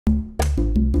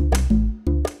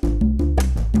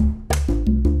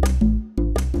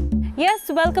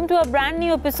Yes, welcome to a brand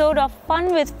new episode of Fun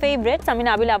with Favorites. আমি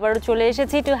Nabila আবারও চলে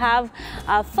এসেছি to have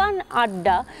a fun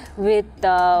adda with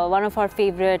one of our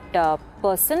favorite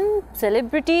person,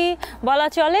 celebrity বলা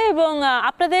চলে এবং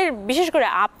আপনাদের বিশেষ করে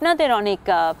আপনাদের অনেক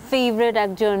ফেভারিট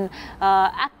একজন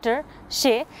অ্যাক্টর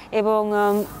সে এবং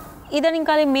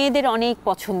ইদানিংকালে মেয়েদের অনেক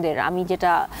পছন্দের আমি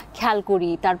যেটা খেয়াল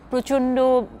করি তার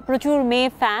প্রচুর মেয়ে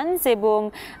ফ্যান্স এবং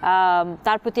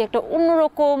তার প্রতি একটা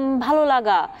অন্যরকম ভালো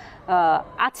লাগা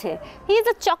আছে. He is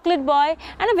a chocolate boy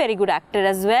and a very good actor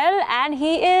as well, and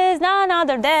he is none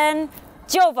other than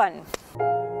Jovan.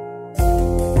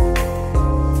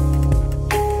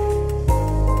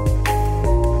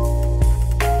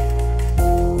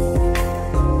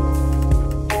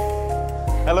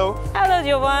 Hello. Hello,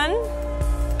 Jovan.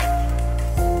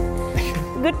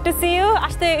 Good to see you.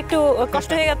 আসতে একটু কষ্ট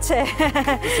হয়ে যাচ্ছে.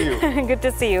 Good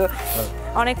to see you.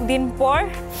 অনেক দিন পর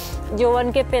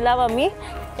জোভানকে পেলাম আমি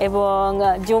এবং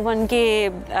জোভানকে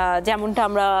যেমনটা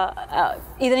আমরা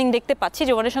ইদানিং দেখতে পাচ্ছি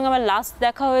জোভানের সঙ্গে আমার লাস্ট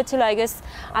দেখা হয়েছিল আই গেস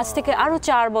আজ থেকে আরও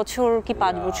 4 বছর কি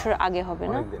 5 বছর আগে হবে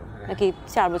না নাকি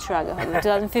 4 বছর আগে হবে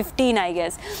 2015 আই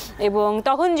গেস এবং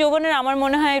তখন জোভানের আমার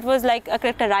মনে হয় ইট ওয়াজ লাইক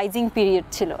একটা রাইজিং পিরিয়ড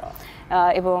ছিল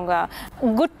এবং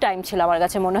গুড টাইম ছিল আমার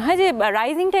কাছে মনে হয় যে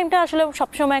রাইজিং টাইমটা আসলে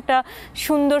সবসময় একটা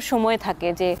সুন্দর সময় থাকে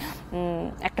যে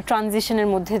একটা ট্রানজিশনের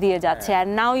মধ্যে দিয়ে যাচ্ছে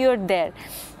and now you R there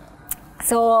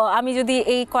so আমি যদি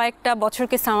এই কয়েকটা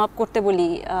বছরকে সাম আপ করতে বলি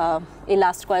এই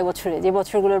লাস্ট কয়েক বছরে যে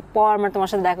বছরগুলোর পর আমার তোমার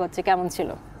সাথে দেখা হচ্ছে কেমন ছিল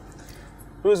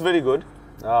It was very good.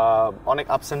 অনেক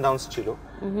আপস অ্যান্ড ডাউনস ছিল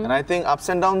and I think ups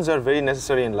and downs are very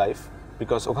necessary in life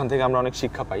because ওখান থেকে আমরা অনেক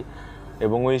শিক্ষা পাই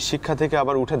এবং ওই শিক্ষা থেকে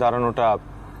আবার উঠে দাঁড়ানোটা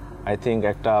I think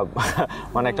একটা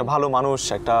মানে একটা ভালো মানুষ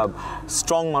একটা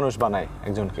স্ট্রং মানুষ বানায়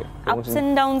একজনকে আপস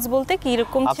এন্ড ডাউনস বলতে কি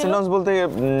রকম ছিল আপস এন্ড ডাউনস বলতে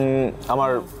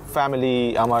আমার ফ্যামিলি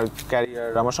আমার ক্যারিয়ার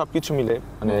আমার সবকিছু মিলে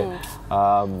মানে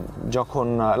যখন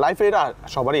লাইফে এরা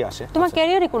সবারই আসে তোমার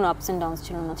ক্যারিয়ারে কোনো আপস এন্ড ডাউনস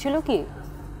ছিল না ছিল কি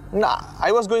না I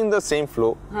was going the same flow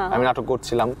আমি নাটক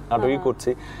করছিলাম নাটকই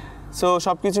করছি সো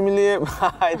সবকিছু মিলিয়ে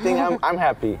I think I am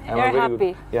happy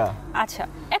ইয়া আচ্ছা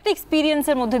একটা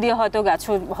এক্সপেরিয়েন্সের মধ্যে দিয়ে হয়তো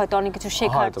গেছো হয়তো অনেক কিছু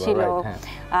শেখার ছিল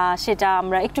সেটা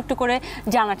আমরা একটু একটু করে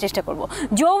জানার চেষ্টা করব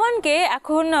জোভানকে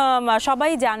এখন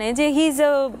সবাই জানে যে he is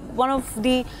one of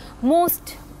the most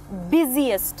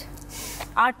busiest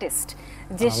artist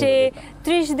যে সে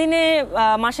 30 দিনে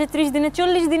মাসে 30 দিনে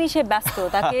 40 দিনই সে ব্যস্ত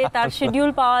তাকে তার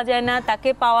শিডিউল পাওয়া যায় না তাকে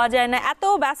পাওয়া যায় না এত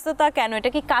ব্যস্ততা কেন এটা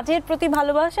কি কাজের প্রতি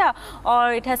ভালোবাসা or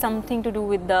it has something to do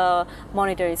with the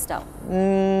monetary staff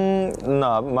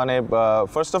না মানে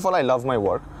first of all I love my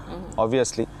work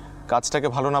obviously কাজটাকে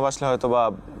ভালো না বাসলে হয়তো বা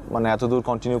মানে এত দূর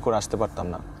কন্টিনিউ করে আসতে পারতাম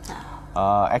না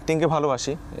অ্যাক্টিংকে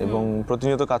ভালোবাসি এবং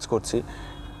প্রতিনিয়ত কাজ করছি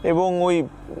এবং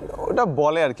ওটা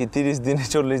বলে আর কি 30 দিনে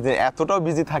 40 দিন এতটাও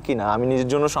বিজি থাকি না আমি নিজের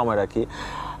জন্য সময় রাখি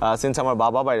সিন্স আমার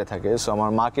বাবা বাইরে থাকে সো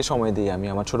আমার মাকে সময় দিই আমি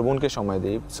আমার ছোট বোনকে সময়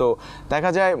দিই সো দেখা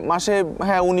যায় মাসে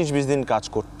হ্যাঁ 19-20 দিন কাজ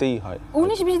করতেই হয়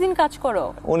 19-20 দিন কাজ করো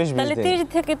 19-20 তাহলে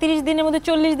 30 থেকে 30 দিনের মধ্যে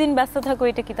 40 দিন ব্যস্ত থাকো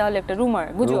এটা কি তাহলে একটা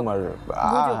গুজব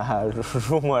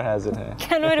রুমার হ্যাজ ইট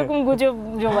কেন এরকম গুজব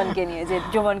জোভানকে নিয়ে যে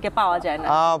জোভানকে পাওয়া যায়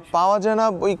না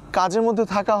ওই কাজের মধ্যে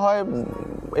থাকা হয়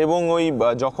এবং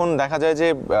যখন দেখা যায় যে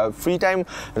ফ্রি টাইম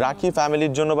রাখি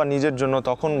ফ্যামিলির জন্য বা নিজের জন্য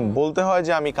তখন বলতে হয়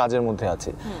যে আমি কাজের মধ্যে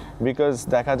আছি বিকজ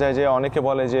দেখা যায় যে অনেকে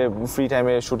বলে যে ফ্রি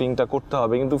টাইমে শুটিংটা করতে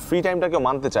হবে কিন্তু ফ্রি টাইমটা কেউ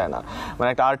মানতে চায় না মানে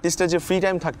একটা আর্টিস্টের যে ফ্রি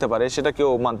টাইম থাকতে পারে সেটা কেউ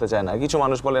মানতে চায় না কিছু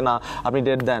মানুষ বলে না আপনি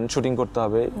ডেট দেন শুটিং করতে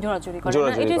হবে জোরাজুরি করে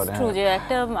ইট ইজ ট্রু যে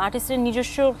একটা আর্টিস্টের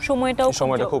নিজস্ব সময়টা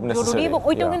খুব জরুরি এবং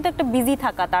ওইটাও কিন্তু একটা বিজি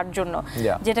থাকা তার জন্য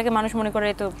যেটাকে মানুষ মনে করে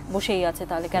তো বসেই আছে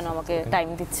তাহলে কেন আমাকে টাইম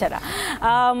দিচ্ছে না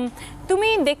তুমি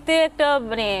দেখতে একটা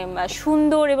মানে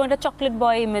সুন্দর এবং একটা চকলেট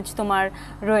বয় ইমেজ তোমার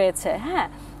রয়েছে হ্যাঁ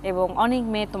এবং অনেক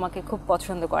মেয়ে তোমাকে খুব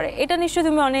পছন্দ করে এটা নিশ্চয়ই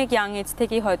তুমি অনেক ইয়াং এজ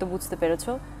থেকেই হয়তো বুঝতে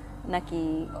পেরেছো নাকি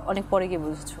অনেক পরে গিয়ে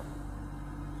বুঝেছো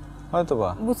হয়তো বা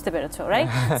বুঝতে পেরেছো রাইট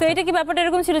সো এটা কি ব্যাপারটা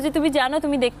এরকম ছিল যে তুমি জানো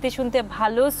তুমি দেখতে শুনতে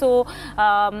ভালো সো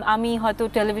আমি হয়তো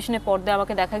টেলিভিশনে পর্দায়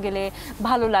আমাকে দেখা গেলে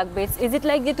ভালো লাগবে ইজ ইট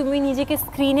লাইক যে তুমি নিজেকে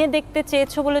স্ক্রিনে দেখতে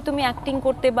চেয়েছো বলে তুমি অ্যাক্টিং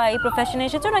করতে বা এই প্রফেশনে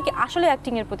এসেছো নাকি আসলে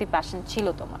অ্যাক্টিং এর প্রতি প্যাশন ছিল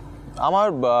তোমার আমার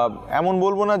এমন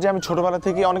বলবো না যে আমি ছোটবেলা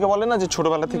থেকে অনেকে বলে না যে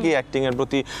ছোটবেলা থেকে অ্যাক্টিং এর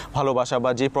প্রতি ভালোবাসা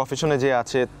বা যে প্রফেশনে যে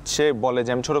আছে সে বলে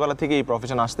যে আমি ছোটবেলা থেকে এই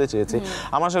প্রফেশন আসতে চেয়েছি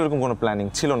আমার আসলে এরকম কোনো প্ল্যানিং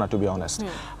ছিল না two be honest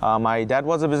my dad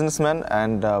was a businessman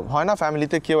and হয় না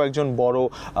ফ্যামিলিতে কেউ একজন বড়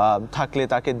থাকলে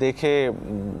তাকে দেখে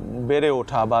বেড়ে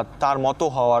ওঠা বা তার মতো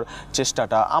হওয়ার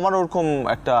চেষ্টাটা আমার ওরকম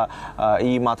একটা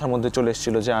এই মাথার মধ্যে চলে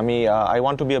এসেছিল যে আমি I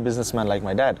want to be a businessman like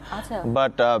my dad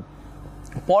but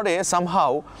পরে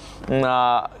সামহাউ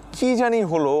কি জানি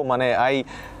হলো মানে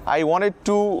I wanted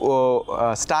to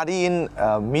study in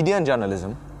media and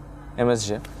journalism MSJ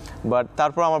but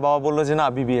তারপর আমার বাবা বললো যে না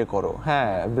বিবিএ করো,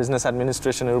 হ্যাঁ বিজনেস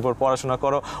অ্যাডমিনিস্ট্রেশনের উপর পড়াশোনা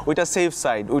করো, ওইটা সেফ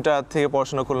সাইড, ওইটা থেকে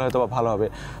পড়াশোনা করলে হয়তো ভালো হবে।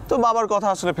 তো বাবার কথা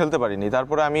আসলে ফেলতে পারিনি।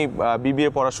 তারপরে আমি বিবিএ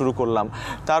পড়া শুরু করলাম।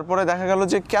 তারপরে দেখা গেল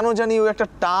যে কেন জানি ওই একটা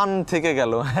টান থেকে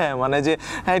গেল, হ্যাঁ মানে যে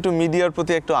হ্যাঁ একটু মিডিয়ার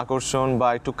প্রতি একটু আকর্ষণ বা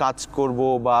একটু কাজ করব,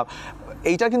 বা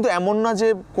এইটা কিন্তু এমন না যে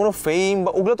কোনো ফেম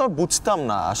বা ওগুলো তো বুঝতাম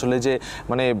না আসলে যে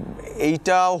মানে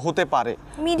এইটাও হতে পারে।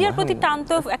 মিডিয়ার প্রতি টান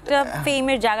তো একটা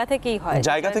ফেমের জায়গা থেকেই হয়,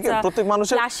 জায়গা থেকে প্রত্যেক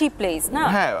মানুষের ফ্ল্যাশি প্লেস না।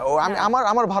 হ্যাঁ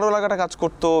আমার ভালো লাগাটা কাজ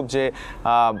করতো যে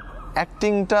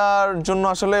অ্যাক্টিংটার জন্য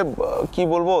আসলে কি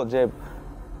বলবো যে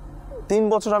 3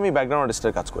 বছর আমি ব্যাকগ্রাউন্ড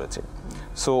আর্টিস্টের কাজ করেছি।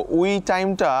 সো ওই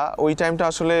টাইমটা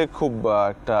আসলে খুব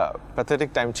একটা প্যাথেটিক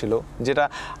টাইম ছিল, যেটা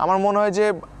আমার মনে হয় যে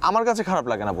আমার কাছে খারাপ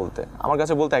লাগে না বলতে, আমার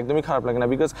কাছে বলতে একদমই খারাপ লাগে না,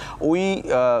 বিকজ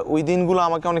ওই দিনগুলো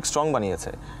আমাকে অনেক স্ট্রং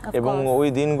বানিয়েছে। এবং ওই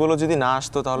দিনগুলো যদি না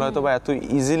আসতো তাহলে হয়তো বা এত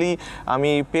ইজিলি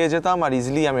আমি পেয়ে যেতাম, আর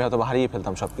ইজিলি আমি হয়তো হারিয়ে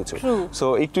ফেলতাম সবকিছু। সো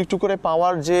একটু একটু করে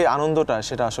পাওয়ার যে আনন্দটা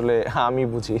সেটা আসলে আমি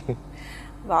বুঝি।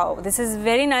 Wow, this is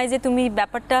very nice যে তুমি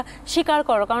ব্যাপারটা স্বীকার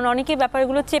করো, কারণ অনেকে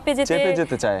ব্যাপারগুলো চেপে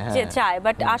যেতে চায়,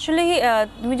 বাট আসলে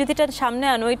তুমি যদি এটা সামনে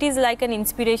আনো, it is like an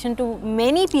inspiration two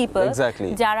many people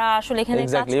যারা আসলে এখানে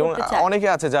কাজ করতে চায়। অনেকে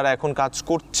আছে যারা এখন কাজ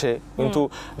করছে, কিন্তু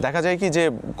দেখা যায় কি যে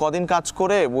কদিন কাজ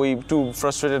করে ওই একটু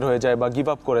ফ্রাস্ট্রেটেড হয়ে যায় বা গিভ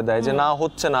আপ করে দেয় যে না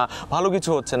হচ্ছে না, ভালো কিছু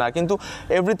হচ্ছে না। কিন্তু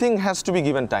everything has to be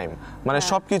given time, মানে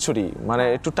সব কিছুরই মানে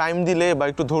একটু টাইম দিলে বা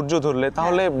একটু ধৈর্য ধরলে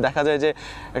তাহলে দেখা যায় যে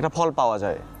একটা ফল পাওয়া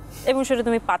যায়, এবং সেটা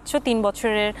তুমি পাচ্ছ 3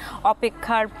 বছরের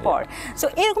অপেক্ষার পর। সো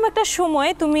এরকম একটা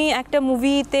সময় তুমি একটা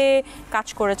মুভিতে কাজ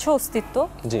করেছো, অস্তিত্ব,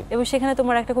 এবং সেখানে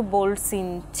তোমার একটা খুব বোল্ড সিন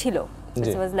ছিল,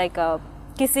 ইট was like a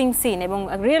kissing scene এবং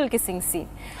রিয়েল কিসিং সিন।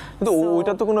 কিন্তু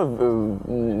ওইটা তো কোনো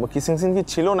কিসিং সিন কি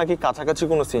ছিল নাকি কাছাকাছি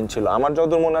কোনো সিন ছিল? আমার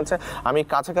যতদূর মনে আছে আমি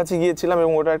কাছাকাছি গিয়েছিলাম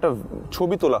এবং ওটা একটা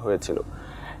ছবি তোলা হয়েছিল,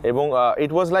 এবং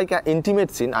ইট was like a intimate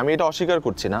scene. আমি এটা অস্বীকার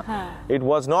করছি না, ইট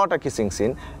was not a kissing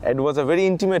scene, it was a very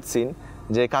intimate scene,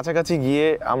 যে কাছাকাছি গিয়ে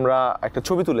আমরা একটা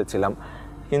ছবি তুলেছিলাম,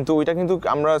 কিন্তু ওইটা কিন্তু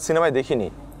আমরা সিনেমায় দেখিনি।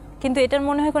 কিন্তু এটার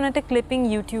মনে হয় কোন একটা ক্লিপিং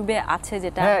ইউটিউবে আছে,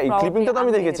 যেটা হ্যাঁ এই ক্লিপিংটা তো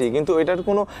আমি দেখেছি, কিন্তু এটার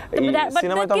কোনো এই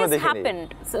সিনেমায় তো আমরা দেখিনি।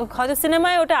 হয়তো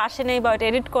সিনেমায় ওটা আসে নাই বা ওটা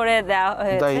এডিট করে দেওয়া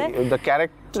হয়েছে। The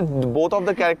character, both of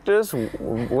the characters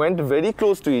went very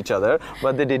close to each other,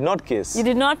 but they did not kiss. You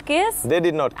did not kiss? They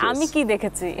did not kiss. আমি কি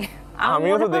দেখেছি?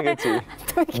 আমিও তো দেখেছি।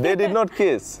 They did not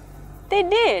kiss. They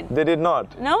did. They did not.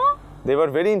 No? They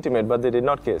were very intimate, but they did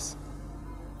not kiss.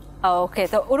 ওকে,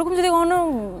 তো ওরকম যদি কখনো,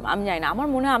 আমি জানি না, আমার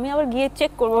মনে হয় আমি আবার গিয়ে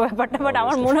চেক করবো ব্যাপারটা, বাট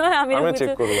আমার মনে হয় আমি চেক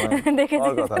করব, দেখেছি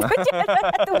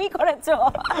তুমি করেছো।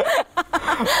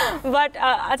 বাট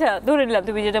আচ্ছা, ধরে নিলাম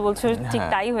তুমি যেটা বলছো ঠিক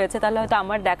তাই হয়েছে, তাহলে হয়তো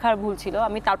আমার দেখার ভুল ছিল,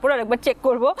 আমি তারপর আরেকবার চেক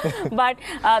করব। বাট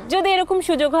যদি এরকম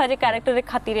সুযোগ হয় যে ক্যারেক্টারের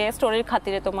খাতিরে, স্টোরির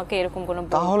খাতিরে তোমাকে এরকম কোনো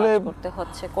তাহলে করতে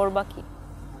হচ্ছে, করবা কি?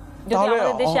 তাহলে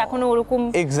দেশে এখনো ওরকম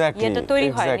এটা তৈরি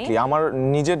হয়নি। আমার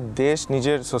নিজের দেশ,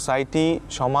 নিজের সোসাইটি,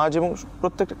 সমাজ এবং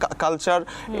প্রত্যেকটা কালচার,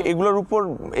 এগুলোর উপর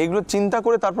এগুলো চিন্তা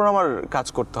করে তারপর আমার কাজ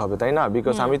করতে হবে, তাই না?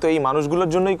 বিকজ আমি তো এই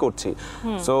মানুষগুলোর জন্যই করছি।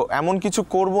 সো এমন কিছু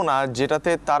করব না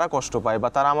যেটাতে তারা কষ্ট পায় বা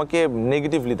তারা আমাকে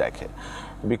নেগেটিভলি দেখে।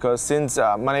 বিকজ সিন্স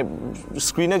মানে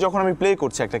স্ক্রিনে যখন আমি প্লে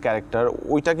করছি একটা ক্যারেক্টার,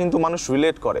 ওইটা কিন্তু মানুষ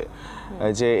রিলেট করে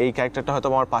যে এই ক্যারেক্টারটা হয়তো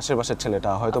আমার পাশের বাসার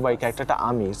ছেলেটা, হয়তো বা এই ক্যারেক্টারটা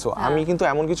আমি। সো আমি কিন্তু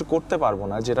এমন কিছু করতে পারবো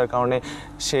না যেটার কারণে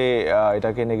সে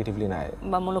এটাকে নেগেটিভলি নেয়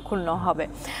বা মনোক্ষুণ্ণ হবে।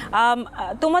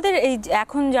 তোমাদের এই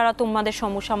এখন যারা তোমাদের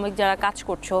সমসাময়িক যারা কাজ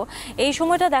করছো, এই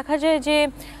সময়টা দেখা যায় যে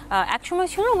এক সময়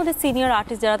ছিল আমাদের সিনিয়র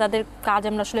আর্টিস্ট যারা, তাদের কাজ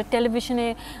আমরা আসলে টেলিভিশনে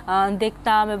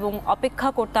দেখতাম এবং অপেক্ষা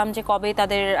করতাম যে কবে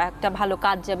তাদের একটা ভালো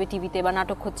কাজ যাবে টিভিতে বা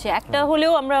নাটক হচ্ছে, একটা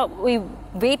হলেও আমরা ওই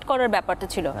ওয়েট করার ব্যাপারটা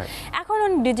ছিল। এখন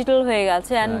ডিজিটাল হয়ে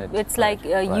গেছে, অ্যান্ড ইটস লাইক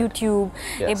ইউটিউব,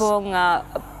 এবং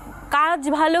কাজ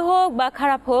ভালো হোক বা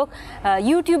খারাপ হোক,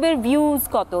 ইউটিউবের ভিউজ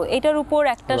কত, এটার উপর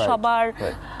একটা সবার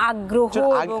আগ্রহ।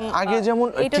 এবং আগে যেমন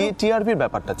টিআরপির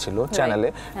ব্যাপারটা ছিল চ্যানেলে,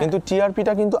 কিন্তু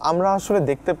টিআরপিটা কিন্তু আমরা আসলে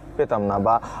দেখতে পেতাম না,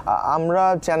 বা আমরা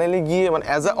চ্যানেলে গিয়ে মানে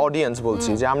অ্যাজ আ অডিয়েন্স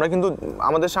বলছি যে আমরা কিন্তু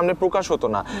আমাদের সামনে প্রকাশ হতো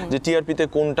না যে টিআরপিতে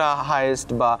কোনটা হাইয়েস্ট,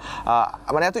 বা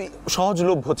মানে এত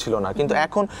সহজলভ্য ছিল না। কিন্তু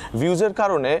এখন ভিউজের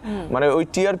কারণে মানে ওই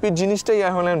টিআরপির জিনিসটাই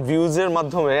এখন ভিউজের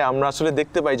মাধ্যমে আমরা আসলে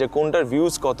দেখতে পাই যে কোনটার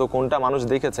ভিউজ কত, কোনটা মানুষ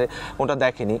দেখেছে, কোনটা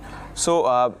দেখেনি। সো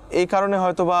এই কারণে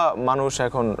হয়তো বা মানুষ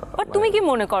এখন। তুমি কি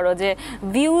মনে করো যে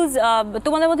ভিউজ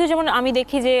তোমাদের মধ্যে, যেমন আমি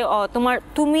দেখি যে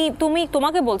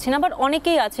তোমাকে বলছি না, বাট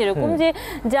অনেকেই আছে এরকম যে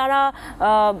যারা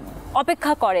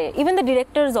অপেক্ষা করে, ইভেন দ্য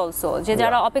ডিরেক্টরস অলসো, যে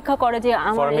যারা অপেক্ষা করে যে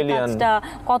আমার এই কাজটা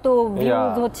কত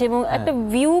ভিউজ হচ্ছে, এবং একটা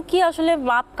ভিউ কি আসলে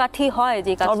মাপকাঠি হয়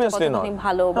যে কাজটা কতখানি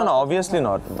ভালো? না, অবভিয়াসলি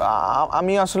নট।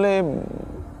 আমি আসলে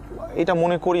এটা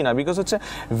মনে করি না, বিকজ হচ্ছে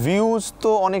ভিউজ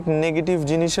তো অনেক নেগেটিভ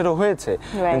জিনিসেরও হয়েছে।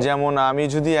 যেমন আমি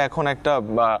যদি এখন একটা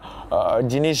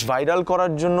জিনিস ভাইরাল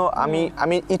করার জন্য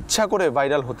আমি ইচ্ছা করে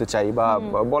ভাইরাল হতে চাই, বা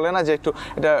বলে না যে একটু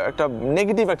এটা একটা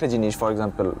নেগেটিভ একটা জিনিস, ফর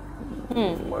এক্সাম্পল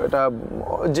এটা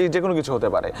যে কোনো কিছু হতে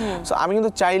পারে। সো আমি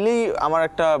কিন্তু চাইলেই আমার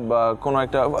একটা কোনো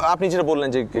একটা, আপনি যেটা বললেন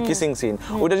যে কিসিং সিন,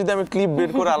 ওইটা যদি আমি ক্লিপ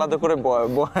বের করে আলাদা করে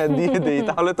দিয়ে দেই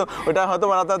তাহলে তো ওটা হয়তো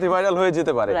রাতারাতি ভাইরাল হয়ে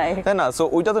যেতে পারে, তাই না? সো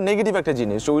ওইটা তো নেগেটিভ একটা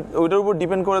জিনিস, ওইটার উপর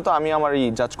ডিপেন্ড করে তো আমি আমার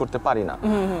জাজ করতে পারি না।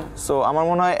 সো আমার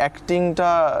মনে হয়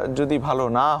অ্যাক্টিংটা যদি ভালো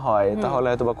না হয় তাহলে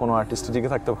হয়তো বা কোনো আর্টিস্ট টিকে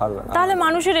থাকতে পারবে না। তাহলে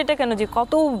মানুষের এটা কেন যে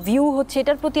কত ভিউ হচ্ছে,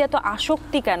 এটার প্রতি এত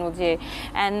আসক্তি কেন? যে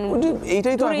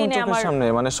এইটাই তো এখন চোখের সামনে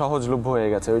মানে সহজলভ্য হয়ে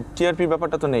গেছে, ওই টিআরপি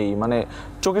ব্যাপারটা তো নেই, মানে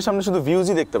চোখের সামনে শুধু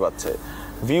ভিউজই দেখতে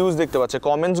পাচ্ছে,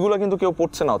 কমেন্টস গুলো কিন্তু কেউ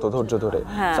পড়ছে না অত ধৈর্য ধরে।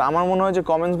 আমার মনে হয় যে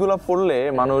কমেন্টস গুলো পড়লে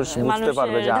মানুষ বুঝতে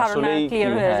পারবে যে আসলেই কি,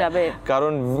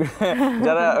 কারণ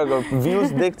যারা ভিউজ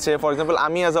দেখছে, ফর এক্সাম্পল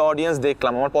আমি অ্যাজ আ অডিয়েন্স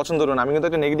দেখলাম, আমার পছন্দ হলো না, আমি কিন্তু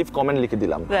একটা নেগেটিভ কমেন্ট লিখে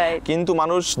দিলাম, কিন্তু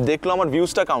মানুষ দেখলো, আমার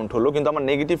ভিউজটা কাউন্ট হলো, কিন্তু আমার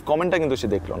নেগেটিভ কমেন্টটা কিন্তু সে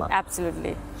দেখলো না।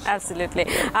 Absolutely.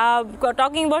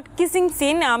 Talking about kissing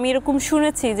scene, আমি এরকম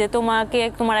শুনেছি যে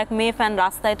তোমার এক মেয়ে ফ্যান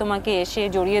রাস্তায় তোমাকে এসে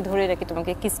জড়িয়ে ধরে রেখে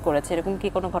তোমাকে কিস করেছে, এরকম কি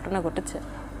কোনো ঘটনা ঘটেছে?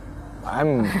 আই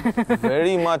এম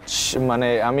ভেরি মাচ, মানে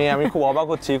আমি খুব অবাক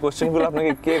হচ্ছি এই কোশ্চেনগুলো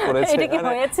আপনাকে কে করেছে,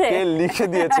 কে লিখে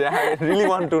দিয়েছে, I really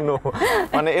want to know.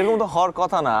 মানে এরকম তো হওয়ার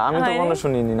কথা না, আমি তো কখনো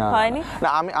শুনিনি। না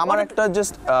আমার একটা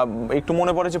জাস্ট একটু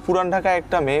মনে পড়ে যে পুরান ঢাকায়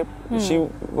একটা মেয়ে, she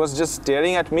was just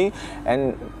staring at me and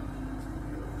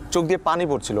চোখ দিয়ে পানি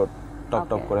পড়ছিল টপ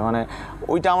টপ করে, মানে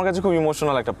ওইটা আমার কাছে খুব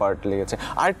ইমোশনাল একটা পার্ট লেগেছে।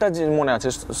 আরেকটা যে মনে আছে,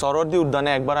 সরোয়ার্দী উদ্যানে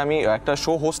একবার আমি একটা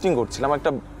শো হোস্টিং করছিলাম,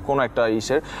 কোনো একটা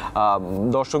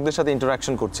দর্শকদের সাথে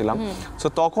ইন্টারাকশন করছিলাম। সো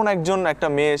তখন একটা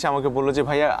মেয়ে এসে আমাকে বললো যে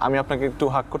ভাইয়া আমি আপনাকে একটু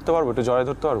হাগ করতে পারবো, একটু জড়ায়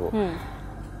ধরতে পারবো?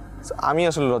 আমি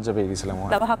আসলে লজ্জা পেয়ে গেছিলাম।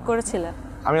 হাগ করেছিলাম?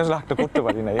 আমি আসলে হাগটা করতে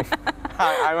পারি নাই,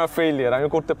 আই এম আ ফেইলিয়ার, আমি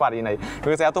করতে পারি নাই,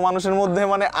 বিকজ এত মানুষের মধ্যে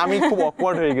মানে আমি খুব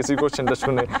অকওয়ার্ড হয়ে গেছি কোশ্চেনটা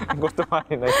শুনে, করতে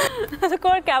পারি নাই।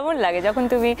 কেমন লাগে যখন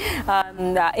তুমি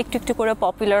একটু একটু করে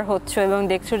পপুলার হচ্ছ এবং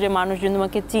দেখছো যে মানুষজন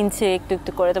তোমাকে চিনছে, একটু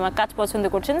একটু করে তোমার কাজ পছন্দ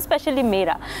করছেন, স্পেশালি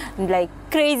মেয়েরা লাইক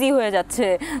ক্রেজি হয়ে যাচ্ছে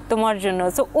তোমার জন্য?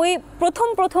 সো ওই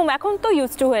প্রথম, এখন তো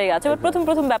ইউজ টু হয়ে গেছে,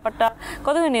 প্রথম ব্যাপারটা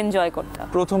কতদিন এনজয় করতাম?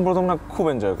 প্রথম না খুব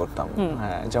এনজয় করতাম,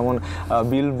 হ্যাঁ। যেমন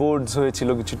বিলবোর্ডস হয়েছিল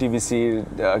কিছু টিভিসির,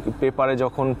 পেপারে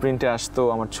যখন প্রিন্টে আসতো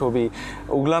আমার ছবি,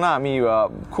 ওগুলা না আমি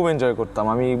খুব এনজয় করতাম।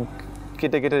 আমি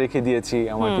কেটে কেটে রেখে দিয়েছি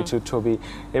আমার কিছু ছবি,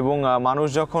 এবং মানুষ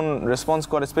যখন রেসপন্স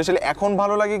করে, স্পেশালি এখন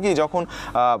ভালো লাগে কি যখন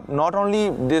not only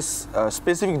this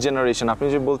specific generation, আপনি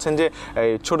যে বলছেন যে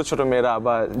ছোট ছোট মেয়েরা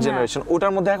বা জেনারেশন,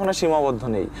 ওটার মধ্যে এখন আর সীমাবদ্ধ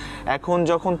নেই। এখন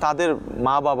যখন তাদের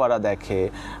মা বাবারা দেখে,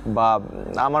 বা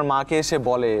আমার মাকে এসে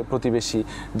বলে প্রতিবেশী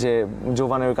যে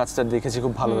জোভানের কাজটা দেখেছি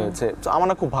খুব ভালো হয়েছে, আমার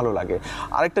না খুব ভালো লাগে।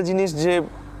 আরেকটা জিনিস যে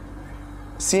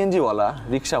সিএনজিওয়ালা,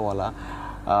 রিক্সাওয়ালা,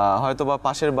 হয়তো বা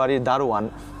পাশের বাড়ির দারোয়ান,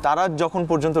 তারা যখন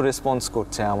পর্যন্ত রেসপন্স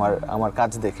করছে আমার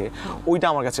কাজ দেখে, ওইটা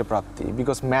আমার কাছে প্রাপ্তি।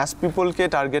 বিকজ ম্যাস পিপলকে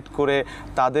টার্গেট করে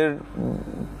তাদের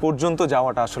পর্যন্ত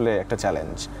যাওয়াটা আসলে একটা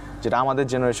চ্যালেঞ্জ, যেটা আমাদের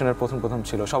জেনারেশনের প্রথম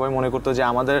ছিল। সবাই মনে করতো যে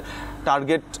আমাদের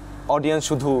টার্গেট অডিয়েন্স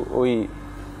শুধু ওই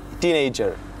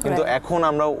টিনেজার, কিন্তু এখন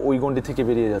আমরা ওই গণ্ডি থেকে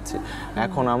বেরিয়ে যাচ্ছি।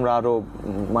 এখন আমরা আরো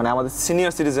মানে আমাদের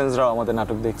সিনিয়র সিটিজেনসরাও আমাদের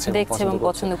নাটক দেখছে এবং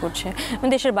পছন্দ করছে,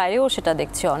 দেশের বাইরেও সেটা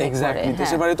দেখছে অনেক। এক্স্যাক্টলি,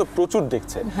 দেশের বাইরে তো প্রচুর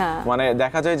দেখছে। মানে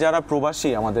দেখা যায় যারা প্রবাসী,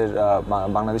 আমাদের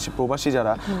বাংলাদেশি প্রবাসী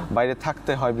যারা বাইরে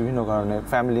থাকতে হয় বিভিন্ন কারণে,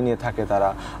 ফ্যামিলি নিয়ে থাকে তারা,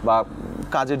 বা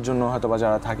কাজের জন্য হয়তো বা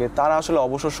যারা থাকে, তারা আসলে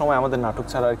অবসর সময় আমাদের নাটক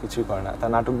ছাড়া আর কিছুই করে না।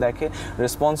 তারা নাটক দেখে,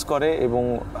 রেসপন্স করে, এবং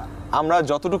আমরা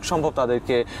যতটুকু সম্ভব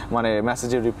তাদেরকে মানে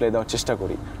মেসেজের রিপ্লাই দেওয়ার চেষ্টা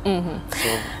করি।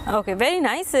 ওকে, ভেরি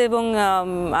নাইস। এবং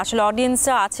আসলে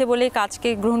অডিয়েন্সরা আছে বলে, কাজকে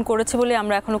গ্রহণ করেছে বলে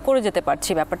আমরা এখনো করে যেতে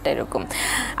পারছি, ব্যাপারটা এরকম।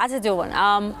 আচ্ছা জোভান,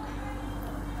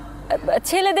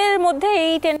 ছেলেদের মধ্যে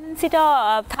এই টেন্ডেন্সিটা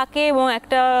থাকে এবং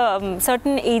একটা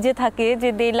সার্টেন এজে থাকে যে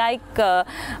দে like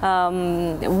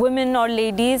women or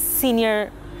ladies senior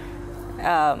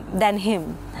than হিম,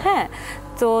 হ্যাঁ।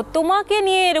 তো তোমাকে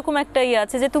নিয়ে এরকম একটা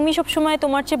আছে যে তুমি সবসময়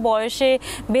তোমার চেয়ে বয়সে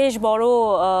বেশ বড়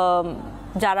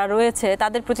যারা রয়েছে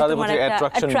তাদের প্রতি তোমার একটা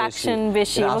অ্যাট্রাকশন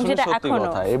বেশি, এবং যেটা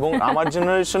এখনো। এবং আমার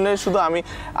জেনারেশনে শুধু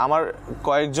আমার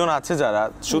কয়েকজন আছে যারা,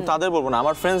 শুধু তাদের বলবো না,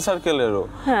 আমার ফ্রেন্ড সার্কেলেরও,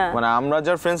 মানে আমরা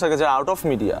যার ফ্রেন্ড সার্কেল যারা আউট অফ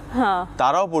মিডিয়া,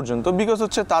 তারাও পর্যন্ত, বিকজ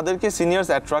হচ্ছে তাদেরকে সিনিয়র্স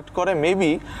অ্যাট্রাক্ট করে।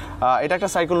 মেবি এটা একটা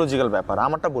সাইকোলজিক্যাল ব্যাপার।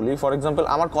 আমারটা বলি, ফর এক্সাম্পল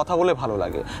আমার কথা বলে ভালো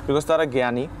লাগে, বিকজ তারা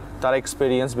জ্ঞানী, তারা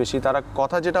এক্সপেরিয়েন্স বেশি, তারা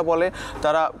কথা যেটা বলে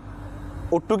তারা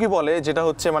ওটুকি বলে যেটা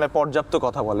হচ্ছে মানে পর্যাপ্ত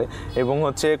কথা বলে, এবং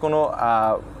হচ্ছে কোনো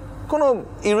কোনো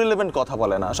ইরিলেভেন্ট কথা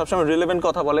বলে না, সবসময় রিলেভেন্ট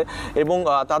কথা বলে এবং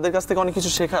তাদের কাছ থেকে অনেক কিছু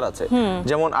শেখার আছে।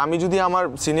 যেমন আমি যদি আমার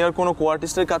সিনিয়র কোনো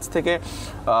কো-আর্টিস্টের কাছ থেকে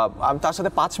আমি তার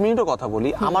সাথে 5 মিনিটও কথা বলি,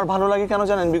 আমার ভালো লাগে কেন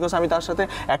জানেন? বিকজ আমি তার সাথে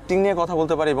অ্যাক্টিং নিয়ে কথা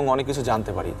বলতে পারি এবং অনেক কিছু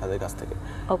জানতে পারি তাদের কাছ থেকে।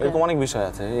 এরকম অনেক বিষয়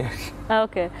আছে।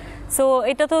 ওকে, সো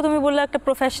এটা তো তুমি বললে একটা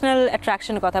প্রফেশনাল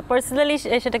অ্যাট্রাকশনের কথা, পার্সোনালি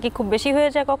সেটা কি খুব বেশি হয়ে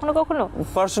যায় কখনো কখনো?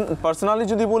 পার্সোনালি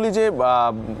যদি বলি যে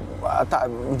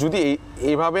যদি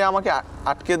এইভাবে আমাকে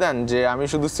আটকে দেন যে আমি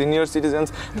শুধু সিনিয়র সিটিজেন্স,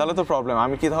 তাহলে তো প্রবলেম।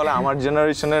 আমি কি তাহলে আমার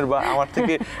জেনারেশনের বা আমার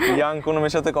থেকে ইয়াং কোনো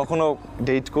মেয়ের সাথে কখনো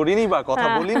ডেট করিনি বা কথা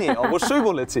বলিনি? অবশ্যই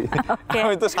বলেছি।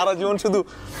 আমি তো সারা জীবন শুধু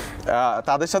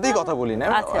তাদের সাথেই কথা বলি না,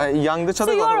 ইয়াংদের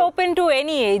সাথে। You R open to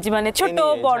any age, মানে ছোট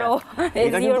বড়,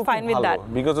 you R fine with that.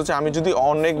 Because হচ্ছে আমি যদি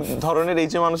অনেক ধরনের এই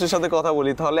যে মানুষের সাথে কথা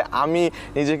বলি, তাহলে আমি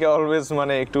নিজেকে অলওয়েজ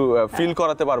মানে একটু ফিল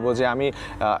করাতে পারবো যে আমি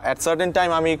এট সার্টেন টাইম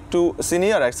আমি একটু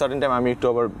সিনিয়র, এট সার্টেন টাইম আমি একটু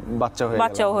আবার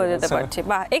বাচ্চাও হয়ে যেতে পারছি।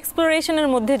 বা এক্সপ্লোরেশনের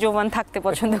মধ্যে জোবান থাকতে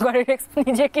পছন্দ করে,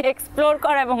 নিজেকে এক্সপ্লোর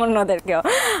করা এবং অন্যদেরকেও।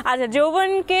 আচ্ছা,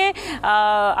 জোবানকে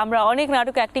আমরা অনেক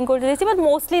নাটকে অ্যাক্টিং করতে দেখছি, বাট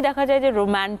মোস্টলি দেখা যায় যে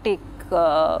রোমান্টিক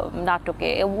নাটকে।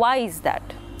 Y is that?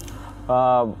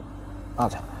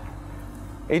 আচ্ছা,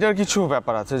 এইটার কিছু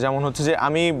ব্যাপার আছে। যেমন হচ্ছে যে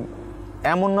আমি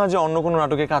এমন না যে অন্য কোনো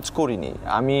নাটকে কাজ করিনি,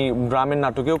 আমি গ্রামের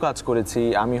নাটকেও কাজ করেছি,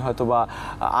 আমি হয়তোবা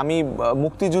আমি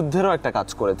মুক্তিযুদ্ধেরও একটা কাজ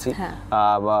করেছি,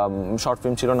 শর্ট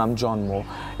ফিল্ম ছিল নাম জন্ম,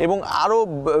 এবং আরও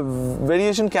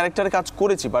ভেরিয়েশন ক্যারেক্টারে কাজ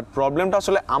করেছি। বাট প্রবলেমটা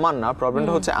আসলে আমার না,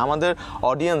 প্রবলেমটা হচ্ছে আমাদের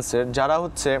অডিয়েন্সের, যারা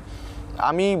হচ্ছে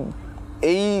আমি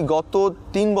এই গত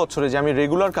 3 বছরে যে আমি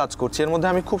রেগুলার কাজ করছি, এর মধ্যে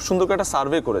আমি খুব সুন্দর একটা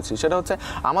সার্ভে করেছি। সেটা হচ্ছে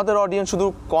আমাদের অডিয়েন্স শুধু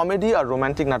কমেডি আর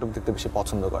রোমান্টিক নাটক দেখতে বেশি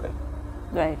পছন্দ করে।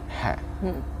 হ্যাঁ,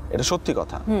 এটা সত্যি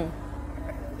কথা।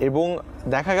 এবং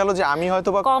দেখা গেল যে আমি হয়তো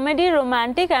বা কমেডি,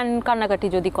 রোমান্টিক এন্ড কান্নাকাটি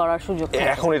যদি করার সুযোগ,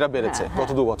 এখন এটা বেড়েছে গত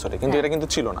 2 বছরে, কিন্তু এটা কিন্তু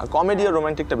ছিল না। কমেডি আর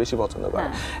রোমান্টিকটা বেশি পছন্দ করে।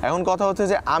 এখন কথা হচ্ছে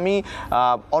যে আমি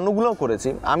অন্যগুলোও করেছি।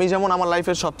 আমি যেমন আমার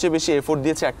লাইফের সবচেয়ে বেশি এফোর্ট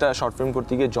দিয়েছি একটা শর্ট ফিল্ম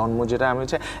করতে গিয়ে, জন্ম, যেটা আমি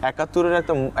হচ্ছে 71-এর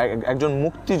একজন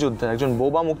মুক্তিযোদ্ধা, একজন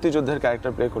বোবা মুক্তিযোদ্ধার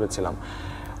ক্যারেক্টার প্লে করেছিলাম।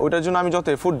 ওইটার জন্য আমি যত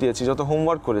এফোর্ট দিয়েছি, যত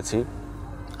হোমওয়ার্ক করেছি,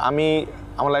 আমি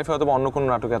আমার লাইফে হয়তো অন্য কোনো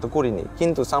নাটক এত করিনি,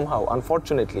 কিন্তু সামহাউ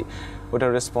আনফর্চুনেটলি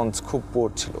ওটার রেসপন্স খুব পোর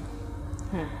ছিল।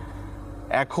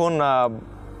 এখন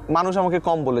মানুষ আমাকে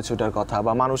কম বলেছে ওটার কথা,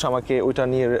 বা মানুষ আমাকে ওইটা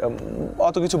নিয়ে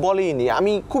অত কিছু বলেইনি।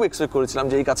 আমি খুব এক্সপেক্ট করেছিলাম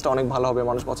যে এই কাজটা অনেক ভালো হবে,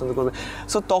 মানুষ পছন্দ করবে।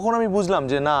 সো তখন আমি বুঝলাম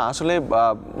যে না, আসলে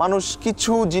মানুষ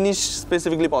কিছু জিনিস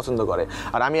স্পেসিফিকলি পছন্দ করে।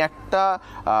 আর আমি একটা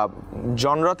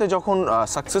জনরাতে যখন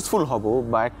সাকসেসফুল হব,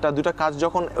 বা 1-2টা কাজ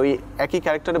যখন ওই একই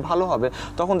ক্যারেক্টারে ভালো হবে,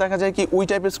 তখন দেখা যায় কি ওই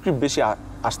টাইপের স্ক্রিপ্ট বেশি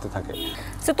আসতে থাকে।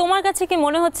 সো তোমার কাছে কি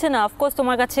মনে হচ্ছে না, অফকোর্স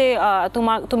তোমার কাছে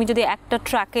তুমি যদি একটা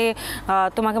ট্র্যাকে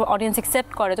তোমাকে অডিয়েন্স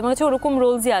অ্যাকসেপ্ট করে, তোমার কাছে ওরকম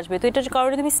রোলসই আসবে, তো এটার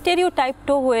কারণে তুমি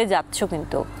স্টেরিওটাইপটাও হয়ে যাচ্ছ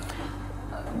কিন্তু,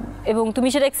 এবং তুমি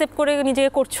সেটা অ্যাকসেপ্ট করে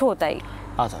নিজেকে করছো তাই।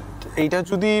 আচ্ছা, এইটা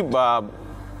যদি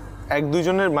 1-2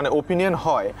 জনের মানে ওপিনিয়ন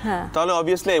হয়, তাহলে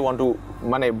অবভিয়াসলি আই ওয়ান্ট টু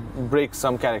মানে ব্রেক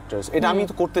সাম ক্যারেক্টার্স। এটা আমি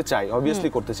তো করতে চাই, অবভিয়াসলি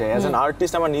করতে চাই। অ্যাজ অ্যান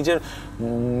আর্টিস্ট আমার নিজের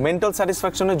মেন্টাল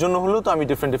স্যাটিসফ্যাকশনের জন্য হলেও তো আমি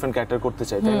ডিফারেন্ট ক্যারেক্টার করতে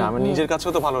চাই, তাই না? আমার নিজের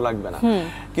কাছেও তো ভালো লাগবে না।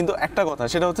 কিন্তু একটা কথা,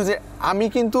 সেটা হচ্ছে যে আমি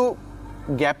কিন্তু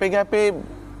গ্যাপে গ্যাপে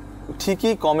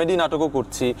ঠিকই কমেডি নাটকও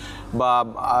করছি বা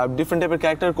ডিফারেন্ট টাইপের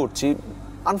ক্যারেক্টার করছি।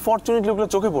 আনফর্চুনেটলি ওগুলো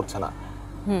চোখে পড়ছে না,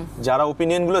 যারা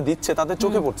ওপিনিয়নগুলো দিচ্ছে তাদের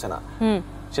চোখে পড়ছে না।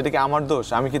 সেটা কি আমার দোষ?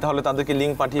 আমি কি তাহলে তাদেরকে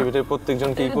লিংক পাঠিয়ে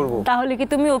প্রত্যেকজন কি করব? তাহলে কি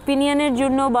তুমি ওপিনিয়নের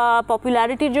জন্য বা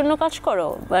পপুলারিটির জন্য কাজ করো,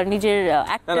 বা নিজের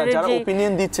অ্যাক্টরের যারা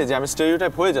ওপিনিয়ন দিচ্ছে যে আমি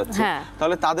স্টেরিওটাইপ হয়ে যাচ্ছি,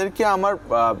 তাহলে তাদেরকে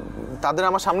তাদের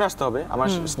আমার সামনে আসতে হবে, আমার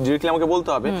ডিরেক্টলি আমাকে বলতে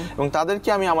হবে, এবং তাদেরকে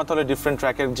আমি আমার তাহলে ডিফারেন্ট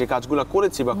ট্র্যাকের যে কাজগুলো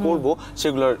করেছি বা করব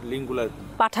সেগুলোর লিংকগুলো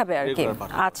পাঠাবে আর কি।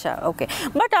 আচ্ছা, ওকে।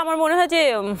 বাট আমার মনে হয় যে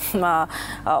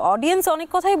অডিয়েন্স অনেক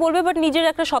কথাই বলবে, বাট নিজের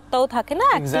একটা সত্তাও থাকে না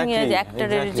অ্যাক্টিং এর, যে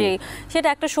অ্যাক্টরের যে, সেটা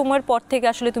একটা সময়ের পর থেকে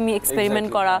আসলে তুমি এক্সপেরিমেন্ট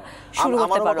করা শুরু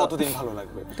করতে পারো। আমারও কতদিন ভালো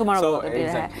লাগবে, তোমারও কতদিন।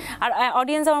 হ্যাঁ, আর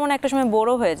অডিয়েন্স আমার মনে হয় একটা সময়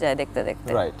বোরও হয়ে যায় দেখতে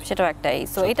দেখতে, সেটাও একটাই।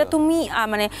 সো এটা তুমি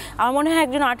মানে আমার মনে হয়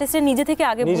একজন আর্টিস্টের নিজে থেকে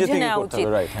আগে বুঝে নেওয়া উচিত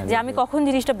যে আমি কখন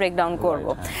জিনিসটা ব্রেকডাউন করব।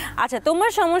 আচ্ছা, তোমার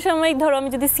সমসাময়িক, ধরো আমি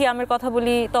যদি সিয়ামের কথা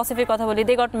বলি, তসিফের কথা বলি,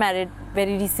 দে গট ম্যারিড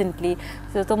ভেরি রিসেন্টলি,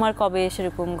 তো তোমার কবে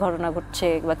সেরকম ঘটনা ঘটছে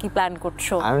বা কি প্ল্যান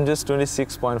করছো? I am just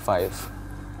 26.5.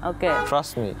 Okay.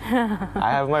 Trust me. I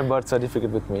have my birth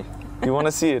certificate with me. You want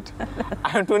to see it?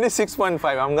 I'm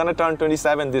 26.5. I'm going to turn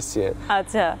 27 this year.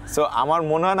 আচ্ছা। So আমার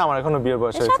মনে হয় না আমার এখনো বিয়ের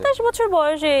বয়স হয়েছে। 27 বছর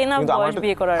বয়সে না বয়স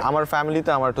বিয়ে করার। আমার ফ্যামিলিতে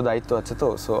আমার একটু দায়িত্ব আছে তো,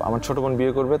 সো আমার ছোট বোন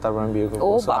বিয়ে করবে, তারপর আমি বিয়ে করব।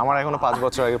 সো আমার এখনো 5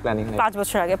 বছর আগে প্ল্যানিং নেই। 5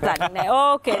 বছর আগে প্ল্যানিং নেই।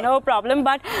 ওকে, no problem.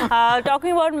 But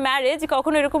talking about marriage,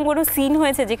 কখনো এরকম কোনো সিন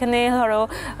হয়েছে যেখানে ধরো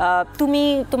তুমি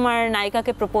তোমার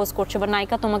নায়িকাকে প্রপোজ করছো বা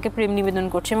নায়িকা তোমাকে প্রেম নিবেদন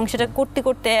করছে, এবং সেটা করতে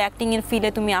করতে অ্যাক্টিং এর ফিলে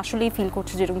তুমি আসলেই ফিল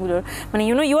করছো যেরকম, মানে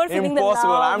you know you are filling the love?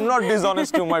 Impossible. I'm not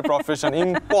dishonest to my profession.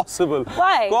 Impossible.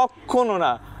 Why? কখনো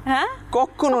না। হ্যাঁ?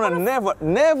 কখনো না,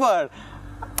 never.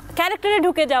 ক্যারেক্টারে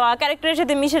ঢুকে যাওয়া, ক্যারেক্টারের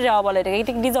সাথে মিশে যাওয়া বলে এটাকে,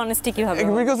 এটা ডিসঅনেস্টি কিভাবে?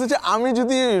 বিকজ হচ্ছে আমি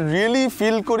যদি রিয়েলি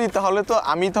ফিল করি তাহলে তো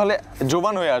আমি তাহলে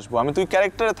জোবান হয়ে আসবো, আমি তুই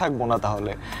ক্যারেক্টারে থাকবো না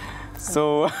তাহলে। সো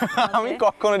আমি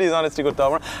কখনো ডিসঅনেস্টি করতে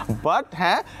পারবো না, বাট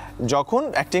হ্যাঁ যখন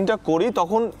অ্যাক্টিংটা করি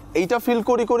তখন এইটা ফিল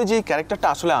করি যে এই ক্যারেক্টারটা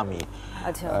আসলে আমি।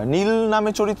 আচ্ছা, নীল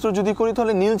নামে চরিত্র যদি করি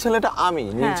তাহলে নীল ছেলেটা আমি,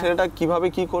 নীল ছেলেটা কিভাবে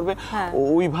কি করবে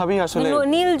ওইভাবেই আসলে।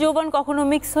 নীল জোবান কখনো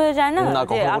মিক্স হয়ে যায় না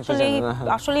যে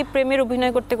আসলে প্রেমের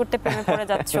অভিনয় করতে করতে প্রেমে পড়ে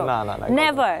যাচ্ছ? না,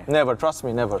 নেভার, ট্রাস্ট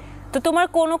মি, নেভার। তো তোমার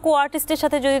কোনো কো আর্টিস্টের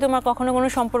সাথে যদি তোমার কখনো কোনো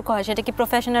সম্পর্ক হয়, সেটা কি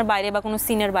প্রফেশনের বাইরে বা কোনো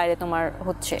সিনের বাইরে তোমার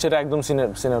হচ্ছে? সেটা একদম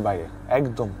সিনের বাইরে,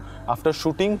 একদম আফটার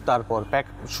শুটিং, তারপর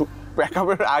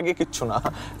প্যাকআপের আগে কিচ্ছু না,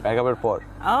 প্যাকআপের পর।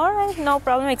 অলরাইট, নো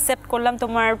প্রবলেম, অ্যাকসেপ্ট করলাম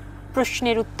তোমার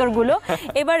প্রশ্নের উত্তরগুলো।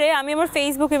 এবারে আমি আমার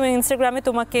ফেসবুক এবং ইনস্টাগ্রামে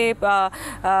তোমাকে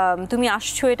তুমি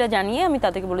আসছো এটা জানিয়ে আমি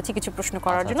তাদেরকে বলেছি কিছু প্রশ্ন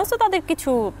করার জন্য। তো তাদের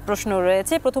কিছু প্রশ্ন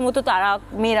রয়েছে। প্রথমত তারা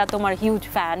মেয়েরা তোমার হিউজ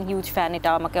ফ্যান, এটা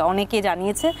আমাকে অনেকে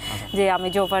জানিয়েছে যে আমি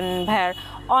জোভান ভাইয়ার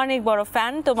অনেক বড়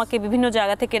ফ্যান। তোমাকে বিভিন্ন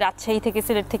জায়গা থেকে, রাজশাহী থেকে,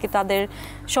 সিলেট থেকে তাদের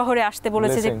শহরে আসতে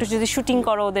বলেছে যে একটু যদি শুটিং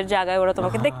করো ওদের জায়গায়, ওরা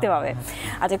তোমাকে দেখতে পাবে।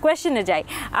 আচ্ছা, কোয়েশ্চেনে যাই।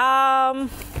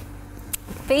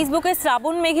 ফেসবুকে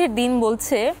শ্রাবণ মেঘের দিন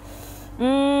বলছে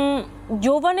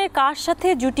জোভানের কার সাথে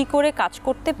জুটি করে কাজ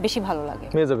করতে বেশি ভালো লাগে?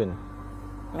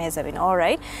 মেজাবিন,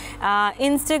 অলরাইট।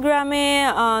 ইনস্টাগ্রামে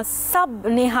সাব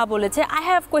নেহা বলেছে I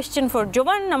have question for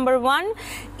Jovan. Number 1,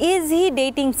 is he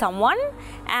dating someone?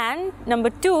 And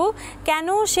number 2, কেন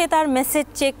সে তার মেসেজ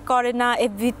চেক করে না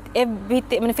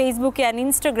এফবিতে, মানে ফেসবুকে অ্যান্ড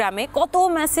ইনস্টাগ্রামে? কত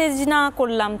মেসেজ না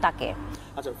করলাম তাকে।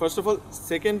 আচ্ছা, ফার্স্ট অফ অল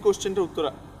সেকেন্ড কোশ্চেনটার উত্তর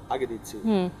আগে দিচ্ছি।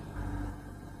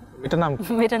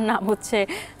 এটার নাম হচ্ছে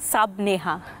সাব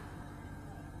নেহা।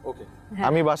 ওকে,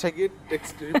 আমি বাসায় গিয়ে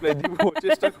টেক্সট রিপ্লাই দিব,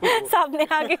 চেষ্টা করব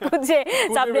সাবনেহাকে খুঁজে।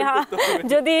 সাবনেহা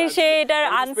যদি সে এটার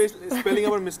স্পেলিং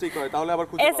আবার মিস্টেক হয় তাহলে আবার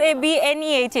খুঁজে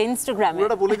SABNEH ইনস্টাগ্রামে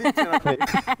পুরোটা বলে দিচ্ছেন আপনি।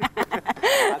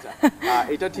 আচ্ছা,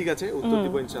 এটা ঠিক আছে, উত্তর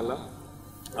দিব ইনশাআল্লাহ।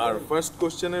 আর ফার্স্ট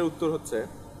কোশ্চেনের উত্তর হচ্ছে,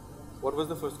 what was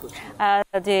the first question?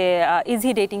 যে is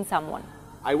he dating someone?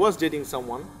 I was dating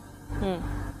someone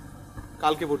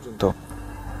কালকে পর্যন্ত।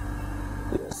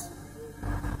 Yes.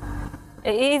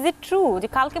 Is it true যে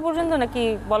কালকে পর্যন্ত, নাকি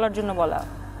বলার জন্য বলা?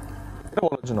 এটা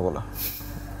বলার জন্য বলা,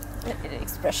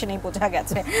 এক্সপ্রেশনেই বোঝা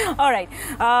গেছে। অলরাইট,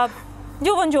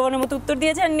 জোভানের মতো উত্তর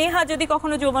দিয়েছে। নেহা যদি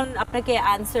কখনো জোভান আপনাকে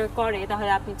অ্যানসার করে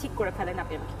তাহলে আপনি ঠিক করে ফেলেন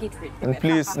আপনি আমাকে কি ট্রিট দিবেন,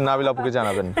 প্লিজ নাবিলা আপুকে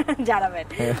জানাবেন।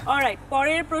 অলরাইট,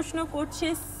 পরের প্রশ্ন করছে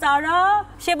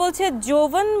সে বলছে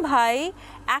জোভান ভাই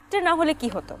অ্যাক্টর না হলে কি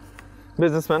হতো?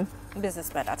 বিজনেসম্যান।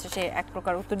 আচ্ছা, সে এক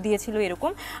প্রকার উত্তর দিয়েছিল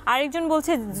এরকম। আরেকজন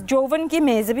বলছে জোভান কি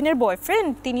মেহজাবিনের বয়ফ্রেন্ড?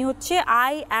 তিনি হচ্ছে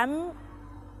I am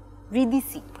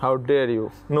রিদিসি। How dare you?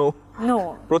 No,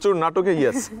 প্রচুর নাটকে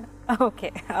ইয়েস। ওকে,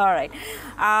 অলরাইট।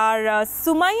 আর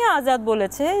সুমাইয়া আজাদ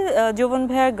বলেছে জোভান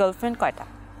ভাইয়ার গার্লফ্রেন্ড কয়টা?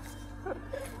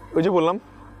 ওই যে বললাম,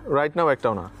 রাইট নাও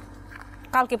একটাও না,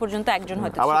 কালকে পর্যন্ত একজন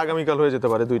হয়তো, আবার আগামীকাল হয়ে যেতে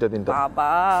পারে 2টা 3টা।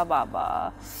 বাবা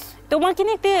তোমার কি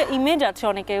না একটা ইমেজ আছে,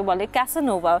 অনেকে বলে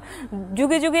ক্যাসানোভা,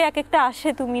 যুগে যুগে এক একটা আসে,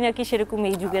 তুমি নাকি সেরকম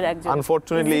এই যুগের একজন।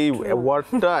 আনফরচুনেটলি এই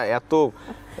ওয়ার্ডটা এত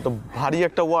ভারী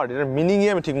একটা ওয়ার্ড, এটার মিনিংই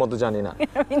আমি ঠিকমতো জানি না।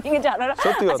 মিনিং জানো না?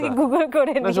 সত্যি কথা, গুগল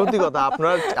করে না সত্যি কথা,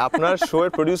 আপনার শো এর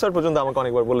প্রোডিউসার পর্যন্ত আমাকে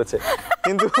অনেকবার বলেছে,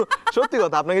 কিন্তু সত্যি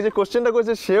কথা আপনাকে যে কোশ্চেনটা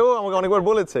করেছে সেও আমাকে অনেকবার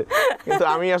বলেছে, কিন্তু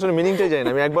আমি আসলে মিনিংটাই জানি না,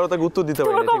 আমি একবারও তাকে উত্তর দিতে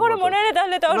পারি না। কখনো মনে নেই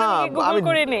তাহলে তখন আমি গুগল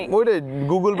করে নেই, ওইটা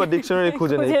গুগল বা ডিকশনারি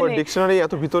খুঁজে নেই, পর ডিকশনারি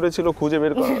এত ভিতরে ছিল খুঁজে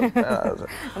বের করা।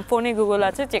 ফোনে গুগল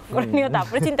আছে, চেক করে নিও,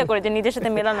 তারপরে চিন্তা করে যে নিজের সাথে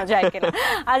মেলানো যায় কিনা।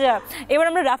 আচ্ছা, এবার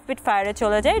আমরা র্যাপিড ফায়ারে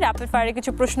চলে যাই। র্যাপিড ফায়ারে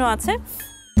কিছু প্রশ্ন আছে।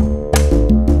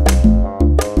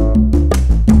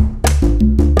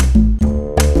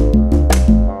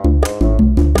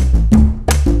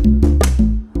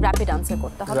 র্যাপিড আনসার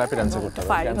করতে হবে,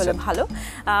 ফায়ারিং হলে ভালো।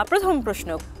 প্রথম প্রশ্ন,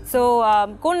 সো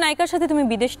কোন নায়িকার সাথে তুমি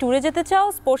বিদেশ ট্যুরে যেতে চাও?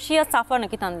 স্পর্শিয়া, সাফা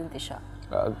নাকি তানজিন তিশা?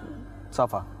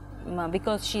 সাফা,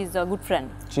 because she is a good friend.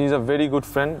 She is a very good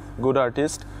friend, good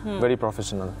artist, very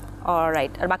professional.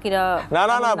 Alright, আর বাকিরা? না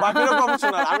বাকিরা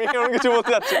প্রফেশনাল, আমি এমন কিছু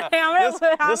বলতে যাচ্ছি না।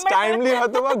 জাস্ট টাইমলি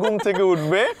হয়তো বা ঘুম থেকে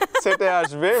উঠবে, সেটে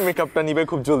আসবে, মেকআপটা নিবে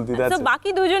খুব জলদি। That's it. বাকি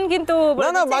দুজন কিন্তু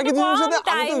না বাকি দুজনের সাথে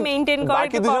টাইম মেইনটেইন করে,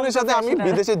 বাকি দুজনের সাথে আমি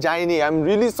বিদেশে যাইনি। I am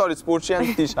really sorry, sports and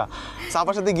Tisha,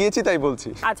 suffer সাথে গিয়েছি তাই বলছি।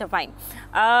 আচ্ছা, ফাইন,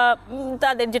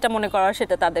 তাদের যেটা মনে করার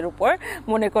সেটা তাদের উপর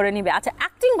মনে করে নিবে। আচ্ছা,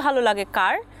 অ্যাক্টিং ভালো লাগে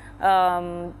কার?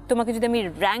 তোমাকে যদি আমি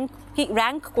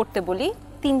র্যাঙ্ক করতে বলি,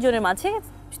 3 জনের মাঝে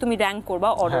তুমি র্যাঙ্ক করবা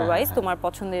অর্ডার ওয়াইজ, তোমার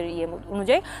পছন্দের ইয়ে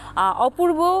অনুযায়ী।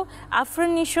 অপূর্ব,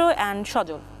 আফরান নিশো অ্যান্ড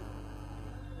সজল।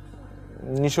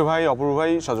 নিশো ভাই, অপূর্ব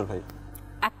ভাই, সজল ভাই।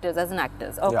 Actors, as an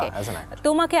actors. ওকে,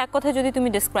 তোমাকে এক কথায় যদি তুমি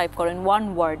ডেসক্রাইব করেন, one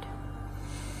word,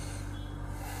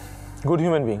 good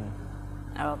human being.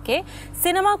 ওকে,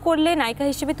 সিনেমা করলে নায়িকা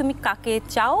হিসেবে তুমি কাকে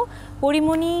চাও?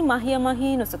 Pori Moni, Mahiya Mahi,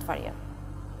 Nusrat Faria?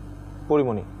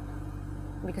 Pori Moni.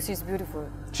 Because she's beautiful.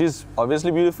 She's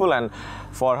obviously beautiful, and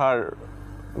for her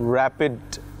rapid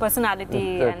personality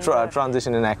and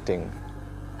transition in acting.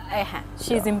 হ্যাঁ,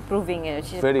 she's improving it.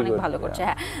 She's অনেক ভালো করছে।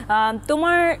 হ্যাঁ,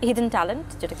 তোমার hidden talent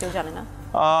যেটা কেউ জানে না?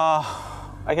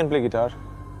 I can play guitar.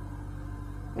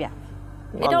 Yeah.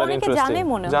 এটা অনেকে জানে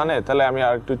মনে হয়। জানে, তাহলে আমি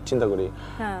আর একটু চিন্তা করি।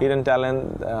 Hidden talent,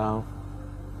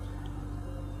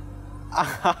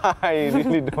 I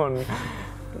really don't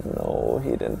know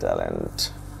hidden talent.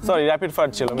 Sorry, rapid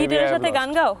fire ছিল। গিটারের সাথে গান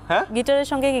গাও? হ্যাঁ, গিটারের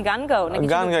সঙ্গে কি গান গাও নাকি?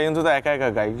 গান গাই, কিন্তু একা একা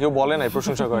গাই, কেউ বলে না,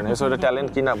 প্রশংসা করে না, সো এটা ট্যালেন্ট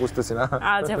কি না বুঝতেছি না।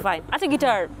 আচ্ছা ফাইন, আচ্ছা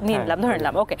গিটার নিয়ে নিলাম, ধরে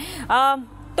নিলাম। ওকে,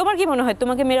 তোমার কি মনে হয়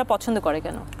তোমাকে মেয়েরা পছন্দ করে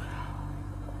কেন?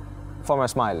 For my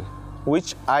smile, which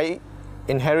I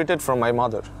inherited from my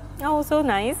mother. Oh, so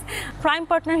nice. Prime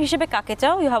partner হিসেবে কাকে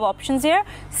চাও? You have options here.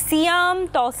 সিয়াম,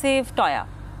 তৌসিফ, টয়া?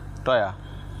 টয়া।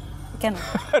 কেন?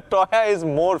 টয়া is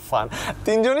more fun.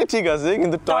 তিনজনই ঠিক আছে,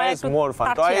 কিন্তু টয়া is more fun.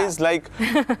 Toya is like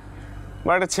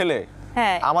মানে একটা ছেলে।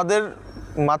 হ্যাঁ, আমাদের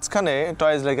মাঝখানে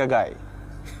টয়া is like a guy.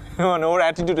 মানে ওর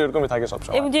অ্যাটিটিউড এরকমই থাকে সব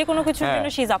সময়, এবং যে কোনো কিছুর জন্য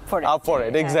she is up for it. Up for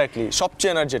it, exactly.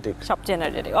 সবচেয়ে এনার্জেটিক। সবচেয়ে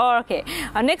এনার্জেটিক। ওকে,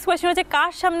 নেক্সট কোশ্চেন হচ্ছে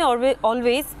কার সামনে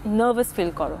অলওয়েজ নার্ভাস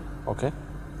ফিল করো? ওকে,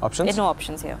 options? No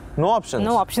options here. No options?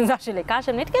 No options আসলে। কার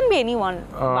সামনে? It can be anyone.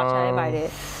 বাসায়, বাইরে,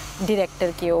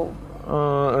 ডিরেক্টর, কেউ।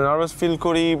 নার্ভাস ফিল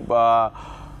করি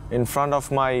in front of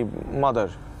my mother.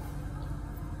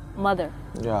 Mother?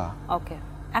 Yeah. Okay.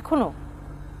 এখনো?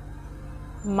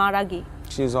 মারাগি?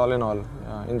 She's all in all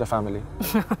in the family.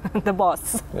 The boss.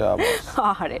 Yeah, boss.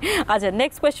 আরে, আচ্ছা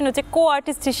next question হচ্ছে কো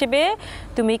আর্টিস্ট হিসেবে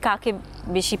তুমি কাকে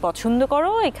বেশি পছন্দ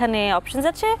করো? এখানে অপশনস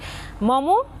আছে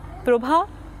মমো, প্রভা,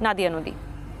 নাদিয়া নদী।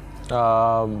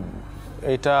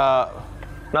 এটা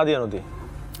নাদিয়া নদী।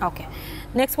 ওকে,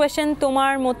 নেক্সট কোয়েশ্চেন,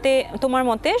 তোমার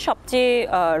মতে সবচেয়ে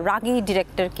রাগী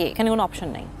ডিরেক্টর কে? এখানে কোনো অপশন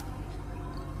নাই।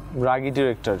 রাগী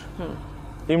ডিরেক্টর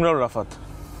ইমরান রাফাত।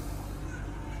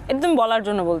 একদম বলার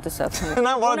জন্য বলতেছ?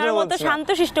 না, বলার জন্য বলছি না।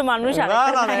 শান্তশিষ্ট মানুষ আর না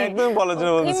না, একদম বলার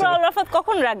জন্য বলছি। ইমরান রাফাত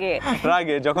কখন রাগে?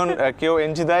 রাগে যখন কেউ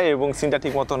এনজি দেয় এবং সিনটা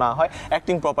ঠিকমতো না হয়,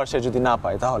 অ্যাক্টিং প্রপার সে যদি না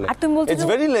পায়, তাহলে আর তুমি বলছো ইটস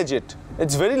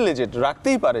ভেরি লেজিট,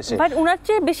 রাখতেই পারে সে। বাট উনার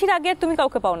চেয়ে বেশি রাগে তুমি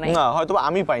কাউকে পাও নাই? না, হয়তো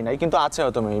আমি পাই নাই, কিন্তু আছে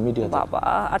হয়তো মিডিয়াতে। বাবা,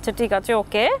 আচ্ছা ঠিক আছে।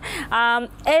 ওকে,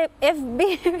 এফবি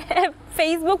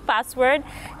ফেসবুক পাসওয়ার্ড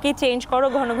কি চেঞ্জ করো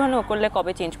ঘন ঘন? করলে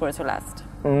কবে চেঞ্জ করেছো লাস্ট?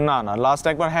 না, লাস্ট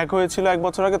একবার হ্যাক হয়েছিল 1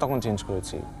 বছর আগে, তখন চেঞ্জ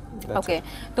করেছি। ওকে,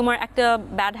 তোমার একটা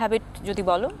ব্যাড হ্যাবিট যদি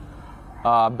বলো?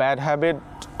 Bad habit,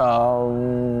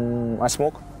 I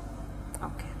smoke.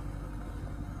 Okay.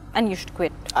 And you should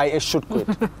quit. I should quit.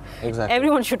 Exactly.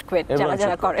 Everyone should quit.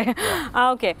 যারা করে।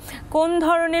 ওকে, কোন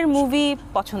ধরনের মুভি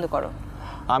পছন্দ করো?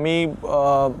 আমি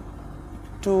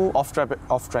একটু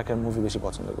অফ ট্র্যাকের মুভি বেশি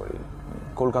পছন্দ করি।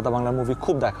 কলকাতা বাংলা মুভি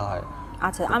খুব দেখা হয়।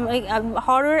 আচ্ছা, আমি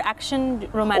হরর, অ্যাকশন,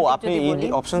 রোমান্টিক যদি বলি? আপনি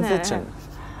অপশনস দিচ্ছেন?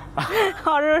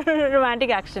 Horror, romantic,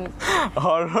 action.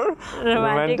 Horror,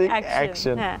 romantic,